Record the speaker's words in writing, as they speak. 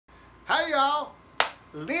Hey y'all,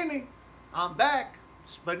 Lenny, I'm back.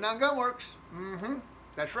 Spudding on Gunworks.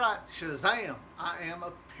 That's right, Shazam. I am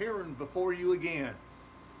appearing before you again.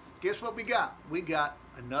 Guess what we got? We got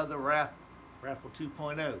another raffle, Raffle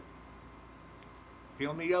 2.0.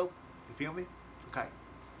 Feel me, yo? You feel me? Okay.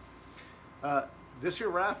 This here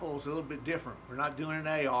raffle is a little bit different. We're not doing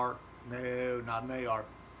an AR. No, not an AR.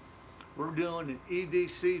 We're doing an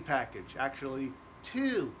EDC package. Actually,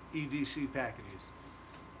 2 EDC packages.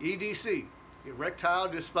 EDC, erectile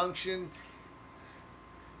dysfunction.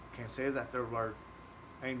 Can't say that third word.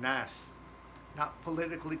 Ain't nice. Not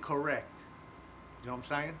politically correct. You know what I'm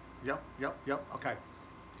saying? Yep. Okay.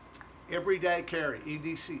 Everyday carry.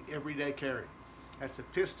 EDC, everyday carry. That's a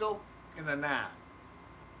pistol and a knife.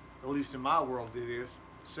 At least in my world it is.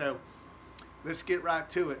 So let's get right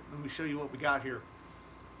to it. Let me show you what we got here.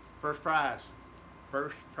 First prize.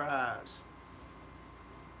 First prize.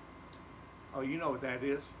 Oh, you know what that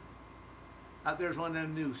is. Out there's one of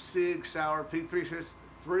them new Sig Sauer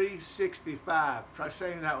P365. Try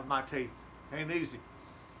saying that with my teeth. Ain't easy.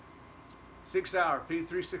 Sig Sauer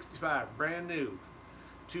P365, brand new.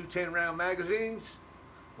 2 10-round magazines.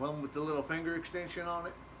 One with the little finger extension on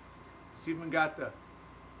it. It's even got the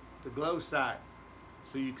glow sight,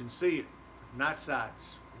 so you can see it. Night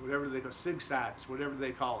sights, whatever they call Sig sights, whatever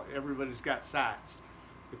they call it. Everybody's got sights.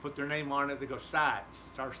 They put their name on it. They go sights.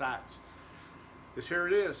 It's our sights. This here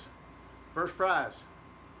it is. First prize.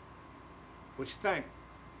 What you think?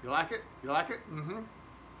 You like it? You like it?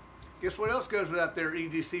 Guess what else goes with that there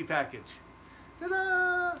EDC package?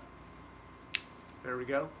 Ta-da! There we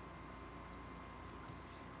go.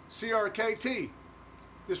 Cerakoted.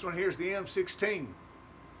 This one here is the M16.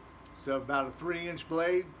 It's about a 3-inch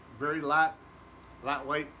blade, very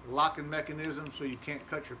lightweight locking mechanism, so you can't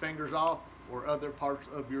cut your fingers off or other parts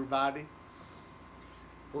of your body.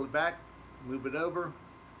 Pull it back, move it over, and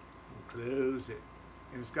close it.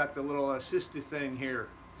 And it's got the little assisted thing here.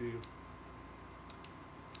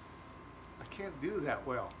 I can't do that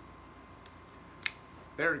well.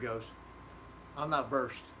 There it goes. I'm not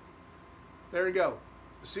burst. There you go.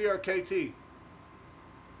 The Cerakoted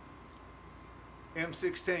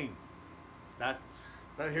M16. Right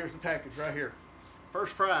here's the package right here.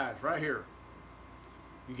 First prize right here.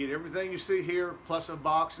 You get everything you see here, plus a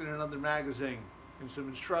box and another magazine and some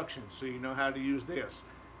instructions so you know how to use this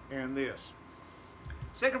and this.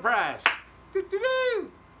 Second prize.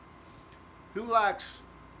 Who likes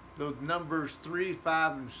those numbers 3,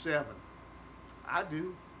 5, and 7? I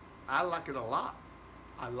do. I like it a lot.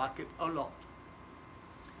 I like it a lot.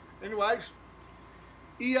 Anyways,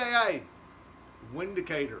 EAA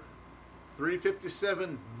Windicator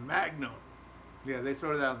 357 Magnum. Yeah, they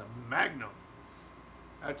throw that on the Magnum.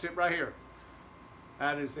 That's it right here.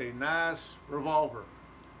 That is a nice revolver.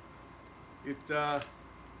 It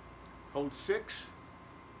holds 6.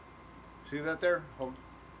 See that there? Hold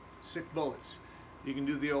 6 bullets. You can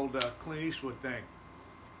do the old Clint Eastwood thing.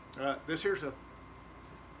 This here's a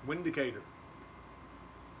Windicator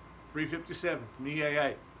 357 from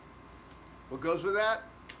EAA. What goes with that?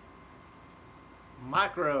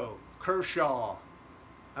 Micro Kershaw.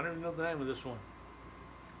 I don't even know the name of this one.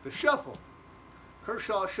 The Shuffle.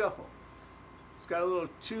 Kershaw Shuffle. It's got a little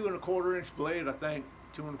 2 1/4 inch blade, I think.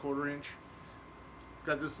 2 1/4 inch. It's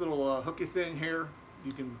got this little hooky thing here.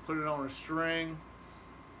 You can put it on a string.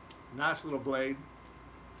 Nice little blade.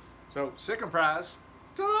 So, second prize.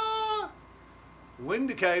 Ta-da!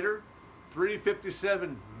 Windicator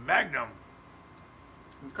 357 Magnum.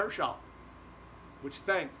 And Kershaw. What you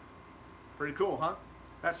think? Pretty cool, huh?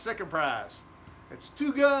 That's second prize. It's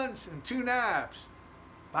 2 guns and 2 knives.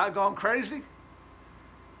 Have I gone crazy?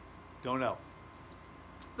 Don't know.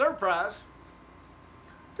 Third prize.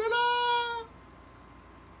 Ta-da!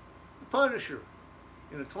 The Punisher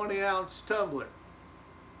in a 20-ounce tumbler.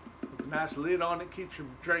 With a nice lid on it. Keeps your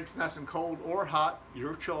drinks nice and cold or hot.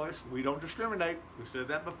 Your choice. We don't discriminate. We said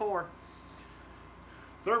that before.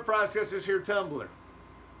 Third prize gets this here tumbler.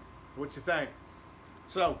 What you think?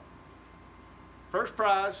 So, first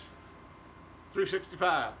prize,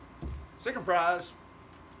 365. Second prize,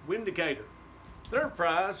 Windicator. Third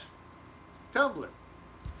prize, tumbler.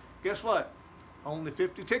 Guess what? Only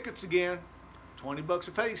 50 tickets again. 20 bucks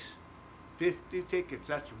a piece. 50 tickets.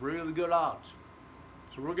 That's really good odds.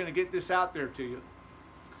 So we're going to get this out there to you.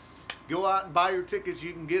 Go out and buy your tickets.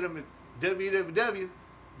 You can get them at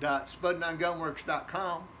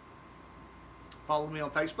www.spuddingongunworks.com. Follow me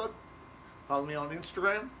on Facebook. Follow me on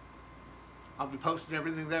Instagram. I'll be posting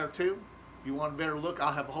everything there too. If you want a better look,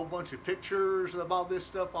 I'll have a whole bunch of pictures of all this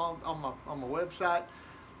stuff on my website,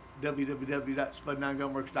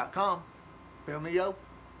 www.spuddingongunworks.com. Feel me, yo?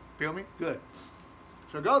 Feel me? Good.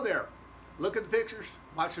 So go there. look at the pictures,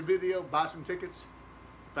 watch the video, buy some tickets.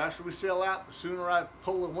 The faster we sell out, the sooner I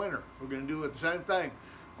pull a winner. We're going to do the same thing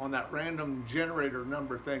on that random generator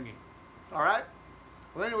number thingy. All right?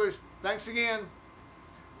 Well, anyways, thanks again.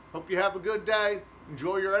 Hope you have a good day.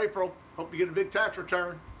 Enjoy your April. Hope you get a big tax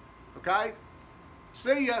return. Okay?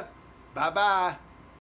 See ya. Bye-bye.